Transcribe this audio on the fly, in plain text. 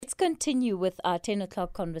continue with our 10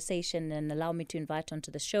 o'clock conversation and allow me to invite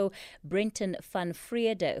onto the show Brenton van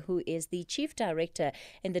Vrede, who is the Chief Director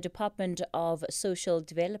in the Department of Social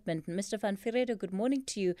Development. Mr. van Vrede, good morning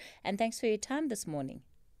to you and thanks for your time this morning.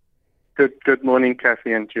 Good morning,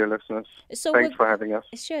 Kathy, and to your listeners. Thanks for having us.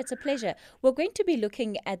 Sure, it's a pleasure. We're going to be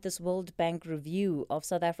looking at this World Bank review of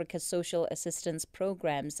South Africa's social assistance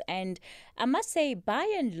programs. And I must say,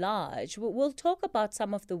 by and large, we'll talk about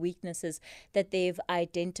some of the weaknesses that they've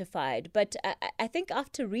identified. But I think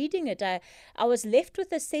after reading it, I was left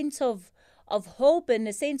with a sense of hope and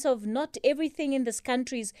a sense of not everything in this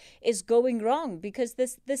country is going wrong, because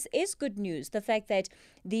this is good news. The fact that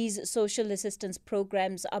these social assistance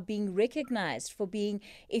programs are being recognized for being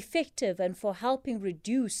effective and for helping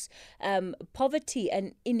reduce poverty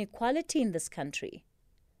and inequality in this country.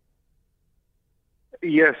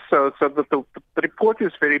 Yes, so the report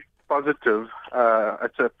is very positive.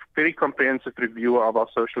 It's a very comprehensive review of our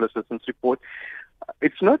social assistance report.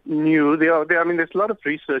 It's not new. There's a lot of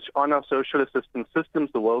research on our social assistance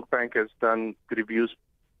systems. The World Bank has done reviews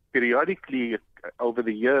periodically over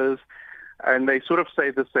the years, and they sort of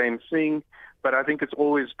say the same thing. But I think it's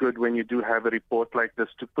always good when you do have a report like this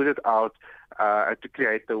to put it out to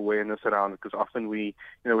create the awareness around it, because often we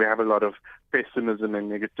have a lot of pessimism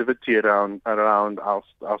and negativity around our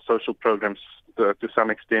social programs to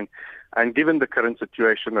some extent. And given the current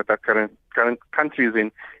situation that our current country is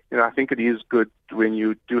in, I think it is good when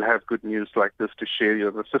you do have good news like this to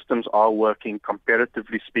share. The systems are working,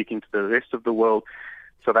 comparatively speaking, to the rest of the world.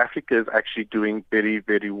 South Africa is actually doing very,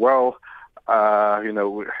 very well,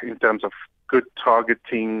 in terms of good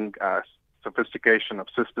targeting, sophistication of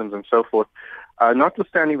systems and so forth.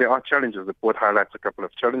 Notwithstanding, there are challenges. The report highlights a couple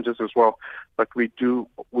of challenges as well, but we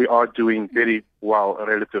are doing very well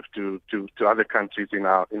relative to other countries in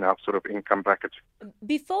our sort of income bracket.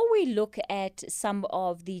 Before we look at some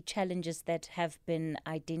of the challenges that have been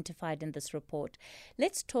identified in this report,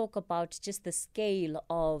 let's talk about just the scale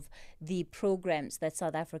of the programs that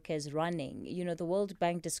South Africa is running. The World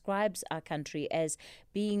Bank describes our country as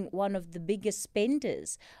being one of the biggest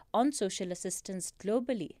spenders on social assistance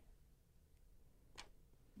globally.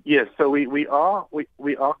 Yes, so we are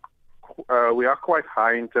quite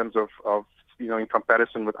high in terms of in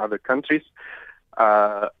comparison with other countries.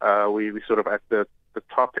 We sort of at the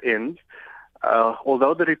top end.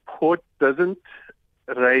 Although the report doesn't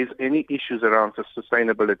raise any issues around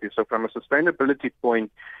sustainability. So from a sustainability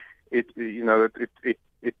point, it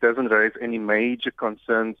doesn't raise any major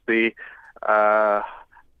concerns there.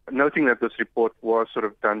 Noting that this report was sort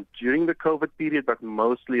of done during the COVID period, but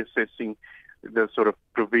mostly assessing the sort of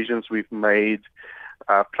provisions we've made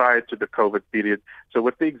prior to the COVID period. So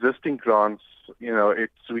with the existing grants,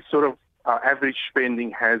 our average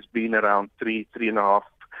spending has been around 3.5%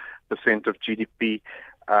 of GDP,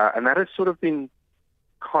 and that has sort of been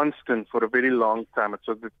constant for a very long time.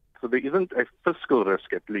 So there isn't a fiscal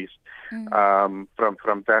risk, at least, from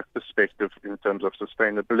that perspective in terms of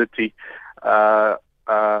sustainability. But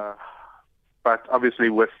obviously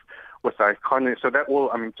with our economy, so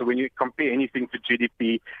when you compare anything to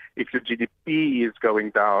GDP, if your GDP is going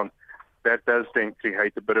down, that does then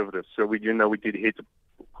create a bit of risk. So we did hit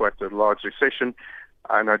quite a large recession,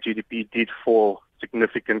 and our GDP did fall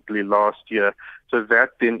significantly last year. So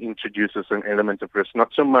that then introduces an element of risk,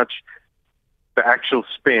 not so much the actual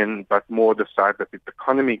spend, but more the side that if the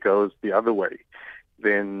economy goes the other way,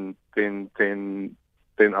 then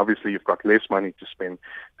obviously you've got less money to spend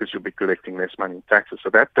because you'll be collecting less money in taxes. So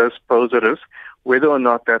that does pose a risk. Whether or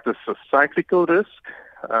not that is a cyclical risk,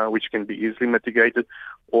 which can be easily mitigated,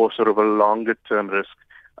 or sort of a longer-term risk.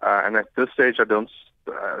 And at this stage, a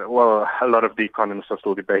lot of the economists are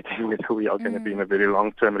still debating whether we are going to be in a very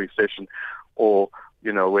long-term recession, or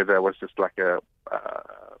whether it was just like a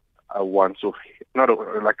once-off,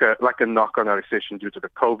 like a knock on a recession due to the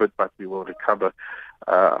COVID, but we will recover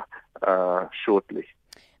shortly.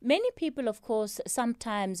 Many people, of course,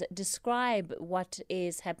 sometimes describe what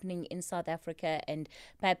is happening in South Africa and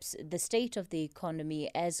perhaps the state of the economy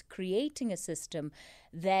as creating a system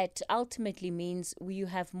that ultimately means you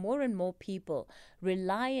have more and more people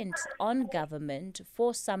reliant on government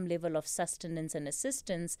for some level of sustenance and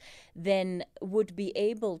assistance than would be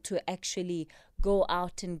able to actually go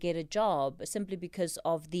out and get a job, simply because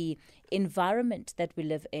of the environment that we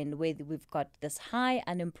live in, where we've got this high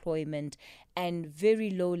unemployment and very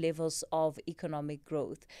low levels of economic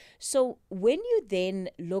growth. So when you then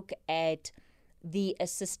look at the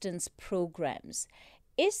assistance programs,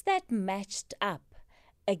 is that matched up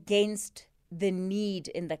against the need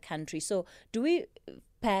in the country? So do we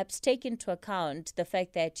perhaps take into account the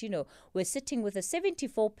fact that, we're sitting with a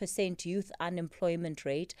 74% youth unemployment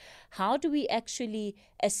rate. How do we actually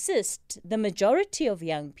assist the majority of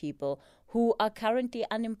young people who are currently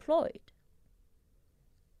unemployed?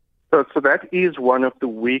 So that is one of the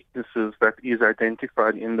weaknesses that is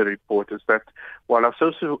identified in the report, is that while our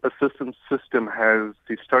social assistance system has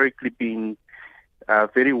historically been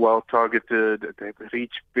very well targeted, they've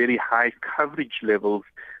reached very high coverage levels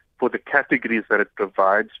for the categories that it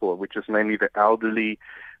provides for, which is mainly the elderly,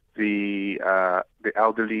 the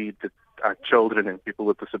children and people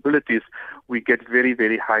with disabilities. We get very,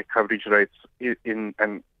 very high coverage rates in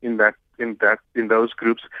those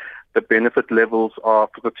groups. The benefit levels are,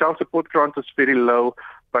 for the child support grant is very low,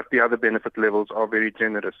 but the other benefit levels are very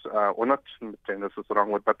generous. Or not generous is the wrong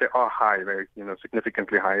word, but they are high. They're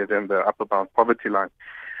significantly higher than the upper bound poverty line.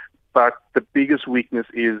 But the biggest weakness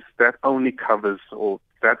is that only covers, or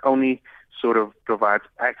that only sort of provides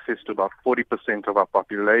access to about 40% of our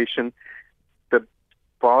population. The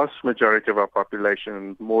vast majority of our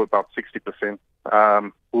population, more about 60%,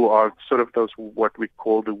 who are sort of those what we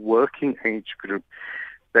call the working age group,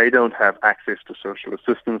 they don't have access to social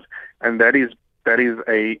assistance, and that is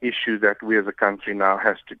a issue that we as a country now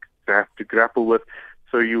have to grapple with.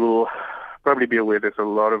 So you will probably be aware there's a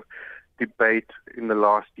lot of debate in the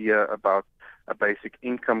last year about a basic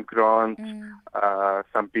income grant.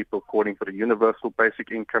 Some people calling for a universal basic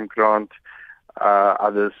income grant.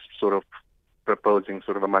 Others sort of proposing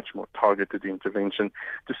sort of a much more targeted intervention.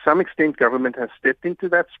 To some extent, government has stepped into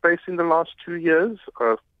that space in the last 2 years.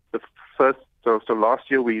 So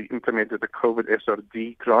last year we implemented the COVID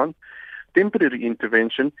SRD grant, temporary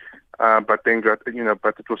intervention, but then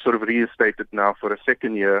but it was sort of reinstated now for a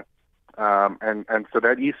second year, and so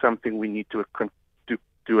that is something we need to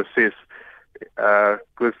assess,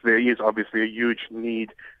 because there is obviously a huge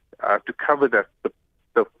need to cover that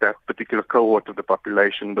particular cohort of the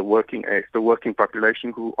population, the working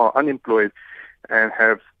population who are unemployed and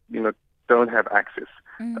don't have access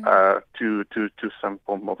to some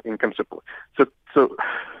form of income support. So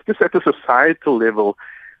just at the societal level,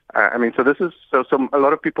 so this is so a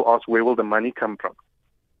lot of people ask, where will the money come from?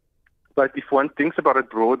 But if one thinks about it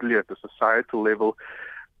broadly at the societal level,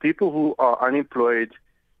 people who are unemployed,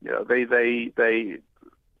 they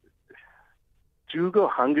do go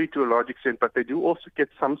hungry to a large extent, but they do also get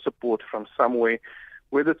some support from somewhere,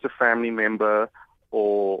 whether it's a family member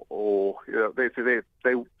or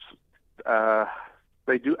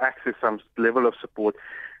they do access some level of support.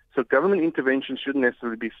 So government intervention shouldn't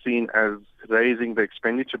necessarily be seen as raising the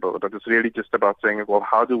expenditure bill, but it's really just about saying, well,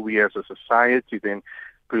 how do we as a society then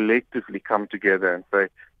collectively come together and say,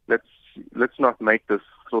 let's not make this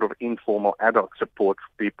sort of informal ad hoc support for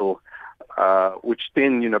people, which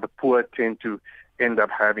then, the poor tend to end up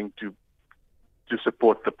having to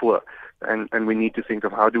support the poor. And we need to think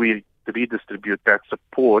of how do we redistribute that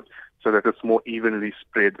support so that it's more evenly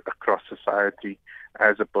spread across society,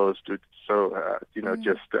 as opposed to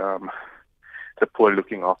just the poor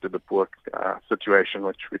looking after the poor situation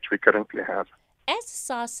which we currently have. As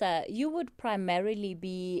SASSA, you would primarily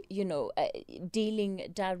be, dealing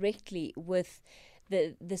directly with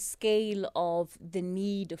the scale of the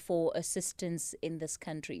need for assistance in this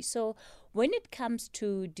country. So when it comes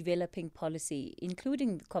to developing policy,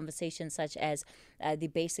 including conversations such as the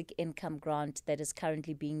basic income grant that is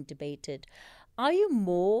currently being debated, are you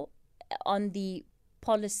more on the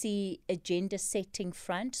policy agenda setting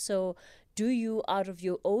front? So do you, out of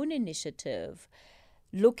your own initiative,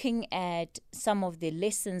 looking at some of the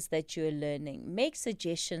lessons that you're learning, make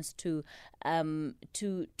suggestions to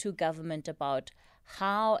government about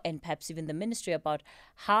how, and perhaps even the ministry, about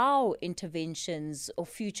how interventions or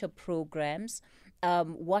future programs,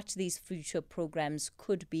 what these future programs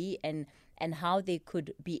could be and how they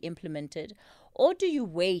could be implemented? Or do you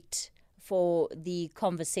wait for the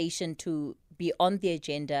conversation to be on the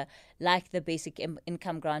agenda, like the basic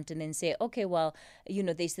income grant, and then say, okay, well,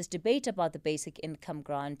 there's this debate about the basic income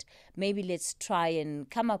grant. Maybe let's try and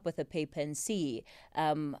come up with a paper and see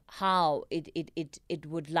how it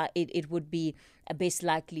would be best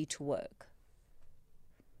likely to work.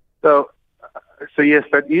 So yes,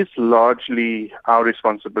 that is largely our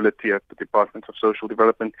responsibility at the Department of Social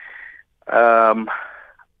Development.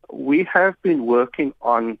 We have been working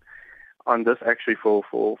on this actually for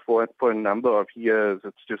a number of years.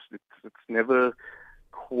 It's never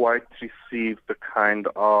quite received the kind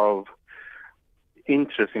of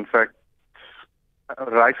interest. In fact,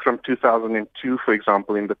 right from 2002, for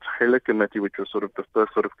example, in the Taylor Committee, which was sort of the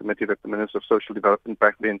first sort of committee that the Minister of Social Development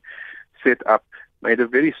back then set up, made a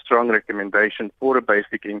very strong recommendation for a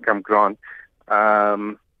basic income grant.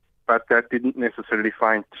 But but that didn't necessarily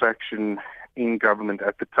find traction in government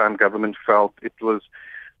at the time. Government felt it was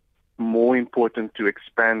more important to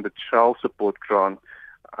expand the child support grant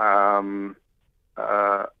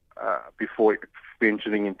before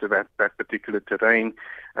venturing into that particular terrain.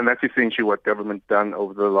 And that's essentially what government done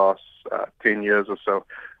over the last 10 years or so.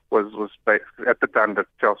 Was at the time that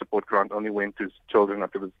child support grant only went to children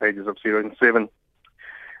up to the ages of 0 and 7.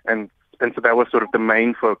 And so that was sort of the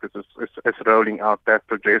main focus, is rolling out that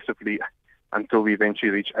progressively until we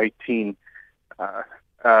eventually reach 18.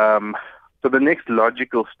 So the next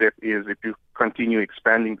logical step is, if you continue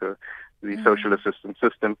expanding the social assistance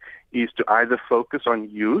system, is to either focus on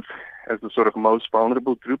youth as the sort of most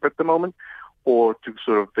vulnerable group at the moment, or to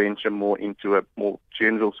sort of venture more into a more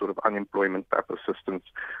general sort of unemployment type assistance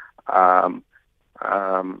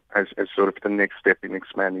as sort of the next step in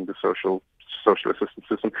expanding the social assistance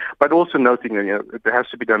system. But also noting that it has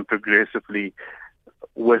to be done progressively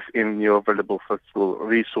within your available fiscal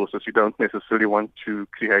resources. You don't necessarily want to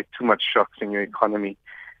create too much shocks in your economy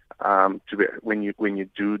when you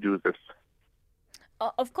do this.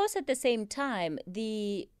 Of course, at the same time,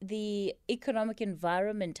 the economic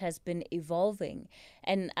environment has been evolving,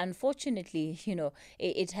 and unfortunately,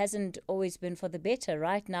 it hasn't always been for the better.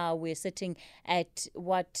 Right now, we're sitting at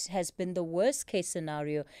what has been the worst case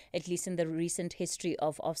scenario, at least in the recent history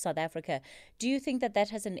of South Africa. Do you think that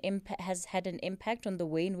has had an impact on the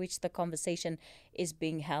way in which the conversation is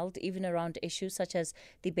being held, even around issues such as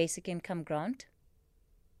the basic income grant?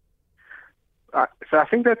 So I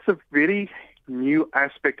think that's a very new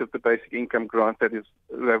aspect of the basic income grant that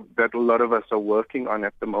a lot of us are working on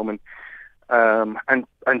at the moment,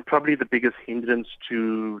 and probably the biggest hindrance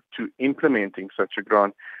to implementing such a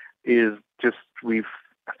grant is just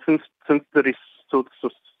since the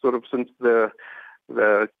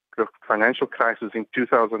financial crisis in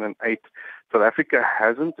 2008, South Africa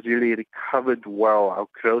hasn't really recovered well. Our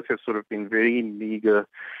growth has sort of been very meager.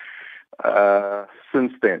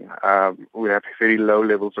 Since then, we have very low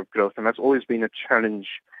levels of growth, and that's always been a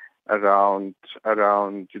challenge around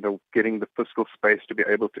getting the fiscal space to be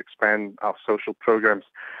able to expand our social programs.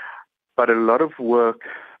 But a lot of work,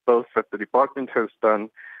 both that the department has done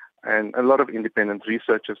and a lot of independent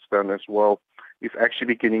research has done as well, is actually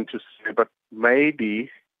beginning to say, but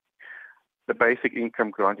maybe the basic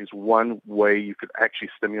income grant is one way you could actually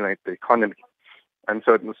stimulate the economy. And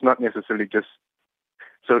so it's not necessarily just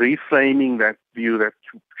so reframing that view that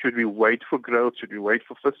should we wait for growth, should we wait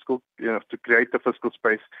for fiscal, to create the fiscal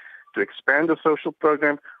space to expand the social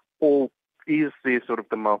program, or is there sort of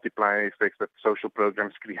the multiplier effects that social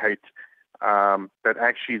programs create that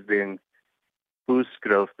actually then boost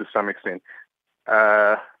growth to some extent?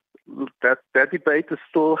 That debate is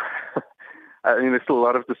still, there's still a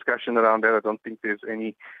lot of discussion around that. I don't think there's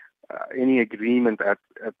any agreement at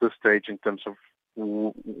this stage in terms of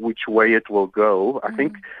which way it will go. I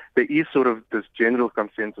think there is sort of this general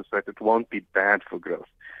consensus that it won't be bad for growth.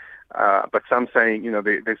 But some saying,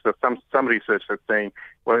 there's some research that's saying,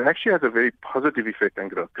 well, it actually has a very positive effect on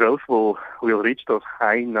growth. Growth will reach those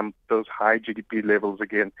high GDP levels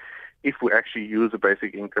again if we actually use a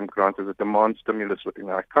basic income grant as a demand stimulus within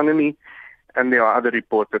our economy. And there are other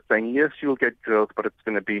reports that saying, yes, you'll get growth, but it's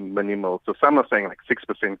going to be minimal. So some are saying like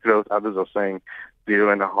 6% growth, others are saying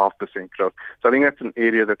 0.5% growth. So I think that's an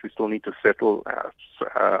area that we still need to settle.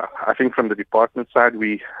 I think from the department side,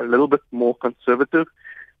 we're a little bit more conservative,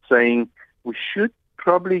 saying we should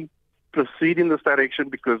probably proceed in this direction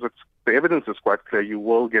because the evidence is quite clear. You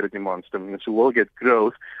will get a demand stimulus, you will get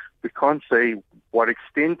growth. We can't say what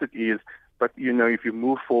extent it is, but, if you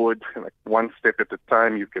move forward like one step at a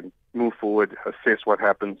time, you can move forward, assess what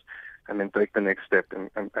happens, and then take the next step.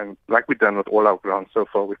 And like we've done with all our grants so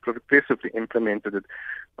far, we've progressively implemented it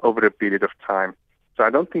over a period of time. So I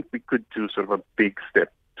don't think we could do sort of a big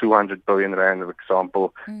step, 200 billion rand, for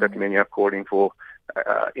example, that many are calling for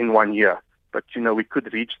in 1 year. But, we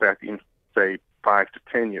could reach that in, say, 5 to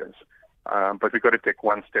 10 years. But we've got to take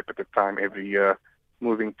one step at a time every year,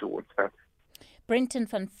 moving towards that. Brenton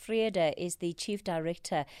van Vrede is the Chief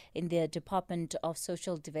Director in the Department of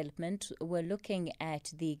Social Development. We're looking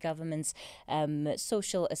at the government's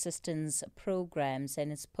social assistance programs,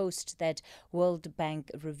 and it's post that World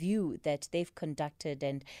Bank review that they've conducted,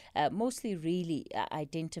 and mostly really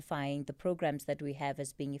identifying the programs that we have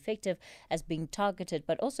as being effective, as being targeted,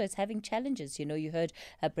 but also as having challenges. You heard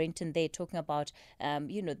Brenton there talking about,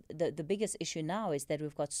 the biggest issue now is that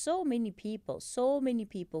we've got so many people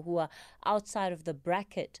who are outside of the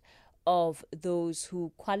bracket of those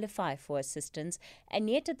who qualify for assistance, and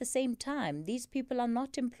yet at the same time these people are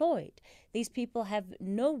not employed. These people have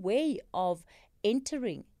no way of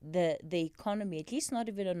entering the economy, at least not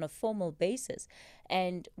even on a formal basis.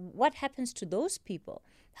 And what happens to those people?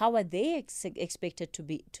 How are they expected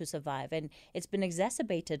to survive? And it's been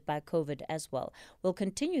exacerbated by COVID as well. We'll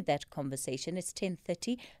continue that conversation. It's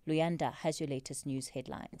 10:30. Luyanda has your latest news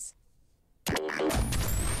headlines.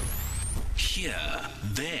 Here,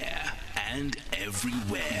 there, and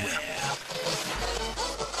everywhere.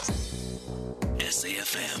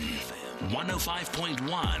 SAFM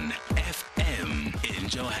 105.1 FM in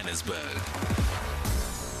Johannesburg.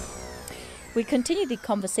 We continue the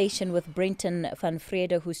conversation with Brenton van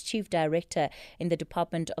Vrede, who's Chief Director in the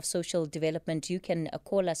Department of Social Development. You can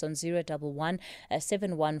call us on 011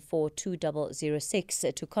 714 2006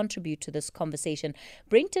 to contribute to this conversation.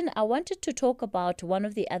 Brenton, I wanted to talk about one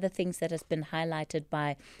of the other things that has been highlighted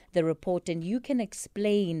by the report, and you can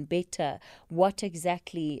explain better what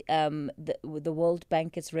exactly the World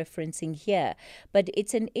Bank is referencing here. But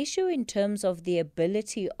it's an issue in terms of the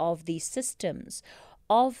ability of the systems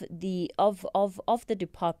of the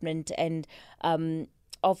department and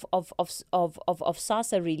of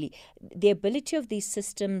SASSA, really, the ability of these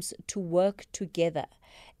systems to work together,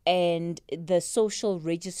 and the social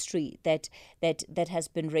registry that has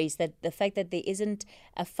been raised, that the fact that there isn't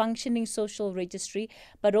a functioning social registry,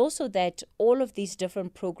 but also that all of these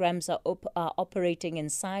different programs are operating in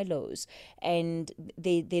silos, and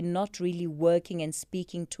they're not really working and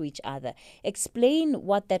speaking to each other. Explain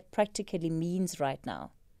what that practically means right now.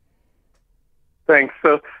 Thanks.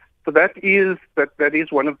 So that is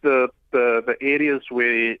one of the areas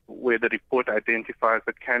where the report identifies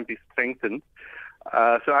that can be strengthened.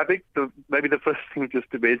 So I think maybe the first thing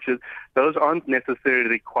just to mention, those aren't necessarily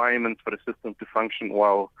requirements for a system to function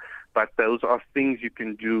well, but those are things you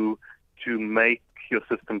can do to make your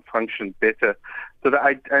system function better. So the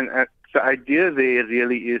idea there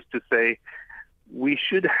really is to say we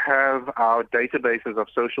should have our databases of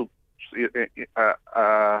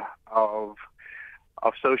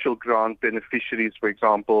social grant beneficiaries, for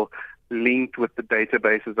example, linked with the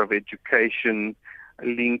databases of education,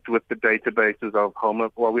 linked with the databases of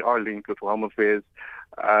we are linked with Home Affairs,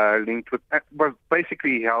 linked with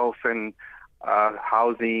basically health and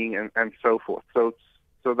housing and so forth. So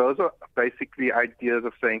those are basically ideas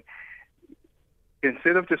of saying,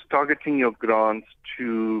 instead of just targeting your grants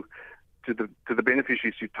to the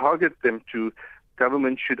beneficiaries, you target them to.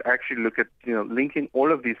 Government should actually look at linking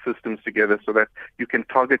all of these systems together so that you can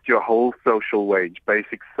target your whole social wage,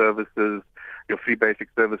 basic services, your free basic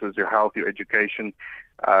services, your health, your education,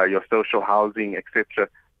 your social housing, etc.,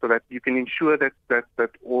 so that you can ensure that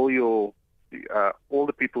all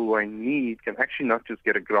the people who are in need can actually not just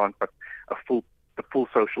get a grant, but the full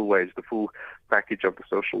social wage, the full package of the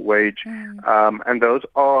social wage. And those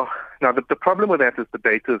are now the problem with that is the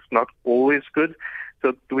data is not always good.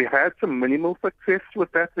 So we had some minimal success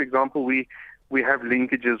with that. For example, we have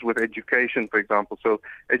linkages with education, for example. So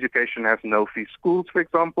education has no-fee schools, for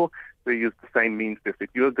example. They use the same means test. If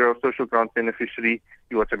you're a social grant beneficiary,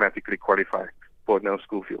 you automatically qualify for no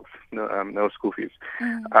school fees. No school fees.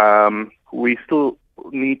 We still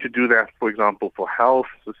need to do that, for example, for health.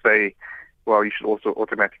 So say, well, you should also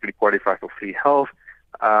automatically qualify for free health.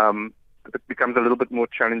 It becomes a little bit more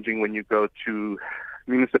challenging when you go to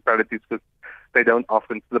municipalities because they don't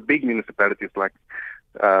often, the big municipalities like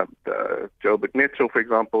the Joburg Metro, for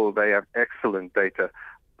example, they have excellent data.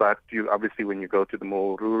 But obviously when you go to the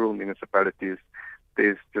more rural municipalities,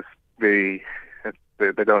 there's just they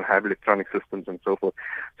don't have electronic systems and so forth.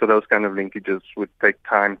 So those kind of linkages would take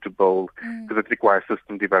time to build because it requires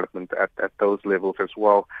system development at those levels as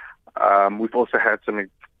well. We've also had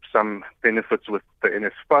some benefits with the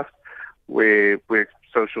NSFAS, where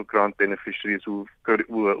social grant beneficiaries who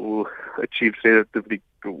achieve sort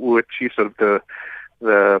of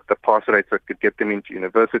the pass rates that could get them into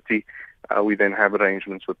university. We then have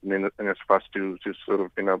arrangements with NSFAS to sort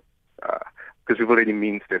of because we've already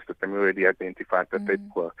means tested them, we already identified that they're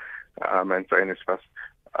poor, and so NSFAS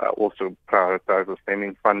also prioritizes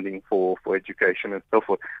spending funding for education and so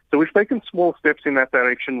forth. So we've taken small steps in that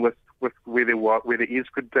direction with where there is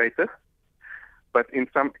good data. But in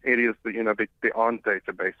some areas, there aren't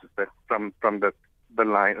databases that from the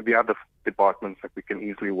other departments that we can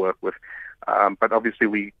easily work with. But obviously,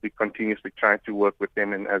 we continuously try to work with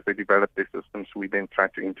them, and as they develop their systems, we then try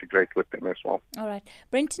to integrate with them as well. All right.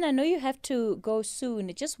 Brenton, I know you have to go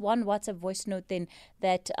soon. Just one WhatsApp voice note then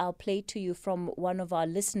that I'll play to you from one of our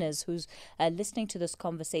listeners who's listening to this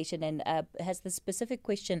conversation and has the specific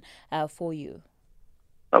question for you.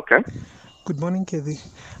 Okay. Good morning, Kathy.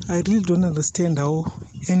 I really don't understand how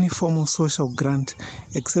any form of social grant,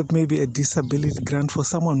 except maybe a disability grant for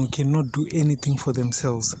someone who cannot do anything for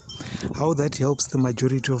themselves, how that helps the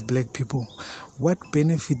majority of black people. What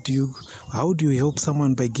benefit how do you help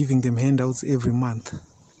someone by giving them handouts every month?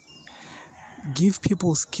 Give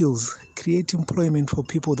people skills, create employment for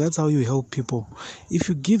people. That's how you help people. If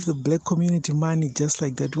you give the black community money just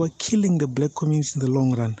like that, you are killing the black community in the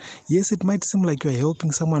long run. Yes, it might seem like you are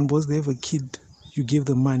helping someone because they have a kid, you give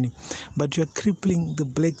them money, but you are crippling the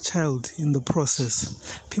black child in the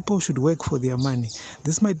process. People should work for their money.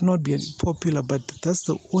 This might not be popular, but that's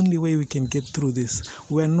the only way we can get through this.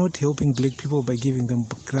 We are not helping black people by giving them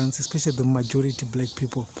grants, especially the majority black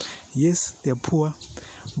people. Yes, they're poor,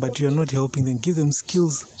 but you're not helping them. Give them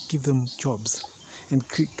skills, give them jobs, and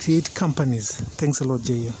create companies. Thanks a lot,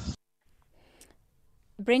 Jaya.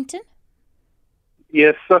 Brenton?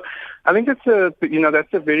 Yes, so I think that's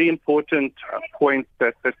a very important point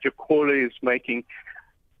that your caller is making,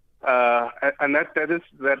 and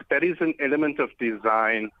that is an element of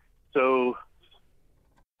design. So,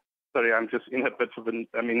 sorry, I'm just in a bit of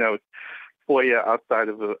it's foyer outside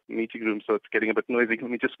of the meeting room, so it's getting a bit noisy. Let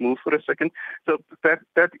me just move for a second. So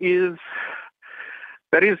that is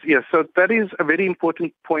yes. So that is a very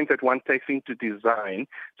important point that one takes into design.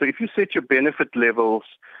 So if you set your benefit levels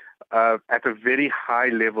at a very high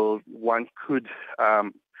level, one could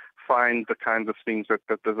find the kinds of things that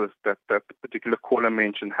the particular caller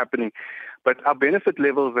mentioned happening. But our benefit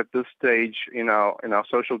levels at this stage in our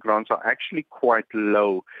social grants are actually quite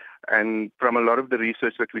low, and from a lot of the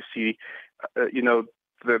research that we see,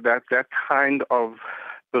 that kind of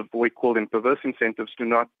what we call them perverse incentives do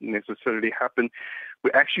not necessarily happen.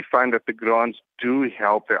 We actually find that the grants do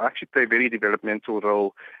help. They actually play a very developmental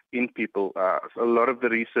role in people. A lot of the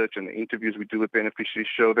research and the interviews we do with beneficiaries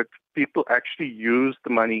show that people actually use the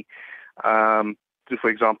money to, for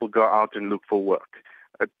example, go out and look for work.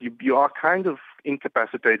 You are kind of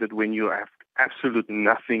incapacitated when you have absolute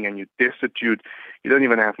nothing and you're destitute. You don't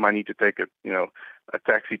even have money to take a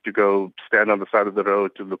taxi to go stand on the side of the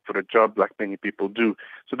road to look for a job like many people do.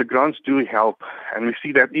 So the grants do help, and we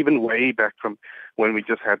see that even way back from when we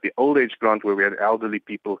just had the old age grant, where we had elderly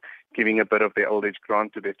people giving a bit of their old age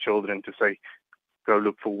grant to their children to say, go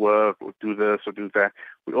look for work or do this or do that.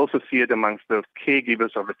 We also see it amongst the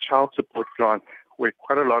caregivers of the child support grant, where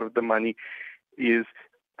quite a lot of the money is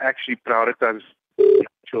actually prioritized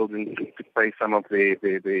children to pay some of the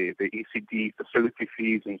ECD facility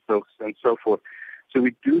fees and so forth. So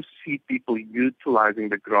we do see people utilizing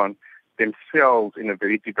the grant themselves in a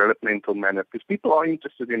very developmental manner, because people are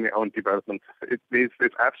interested in their own development. There's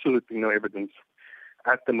absolutely no evidence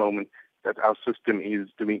at the moment that our system is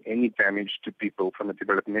doing any damage to people from a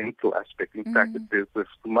developmental aspect. In fact, there's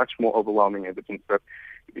much more overwhelming evidence that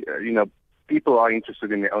people are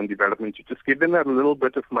interested in their own development. You just give them that little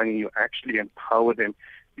bit of money, you actually empower them,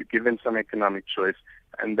 you give them some economic choice,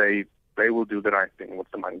 and they will do the right thing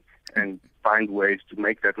with the money and find ways to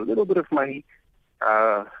make that little bit of money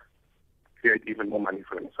create even more money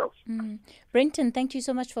for themselves. Brenton, thank you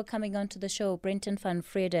so much for coming on to the show. Brenton van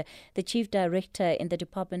Vrede, the Chief Director in the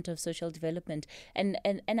Department of Social Development. And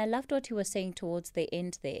I loved what you were saying towards the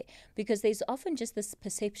end there, because there's often just this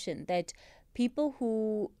perception that people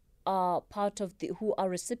who are who are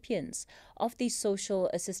recipients of these social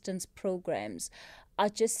assistance programs are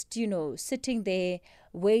just, sitting there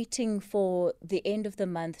waiting for the end of the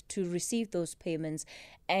month to receive those payments,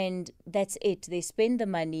 and that's it. They spend the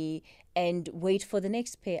money and wait for the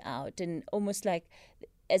next payout, and almost like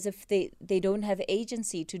as if they don't have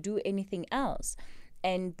agency to do anything else.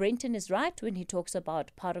 And Brenton is right when he talks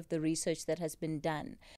about part of the research that has been done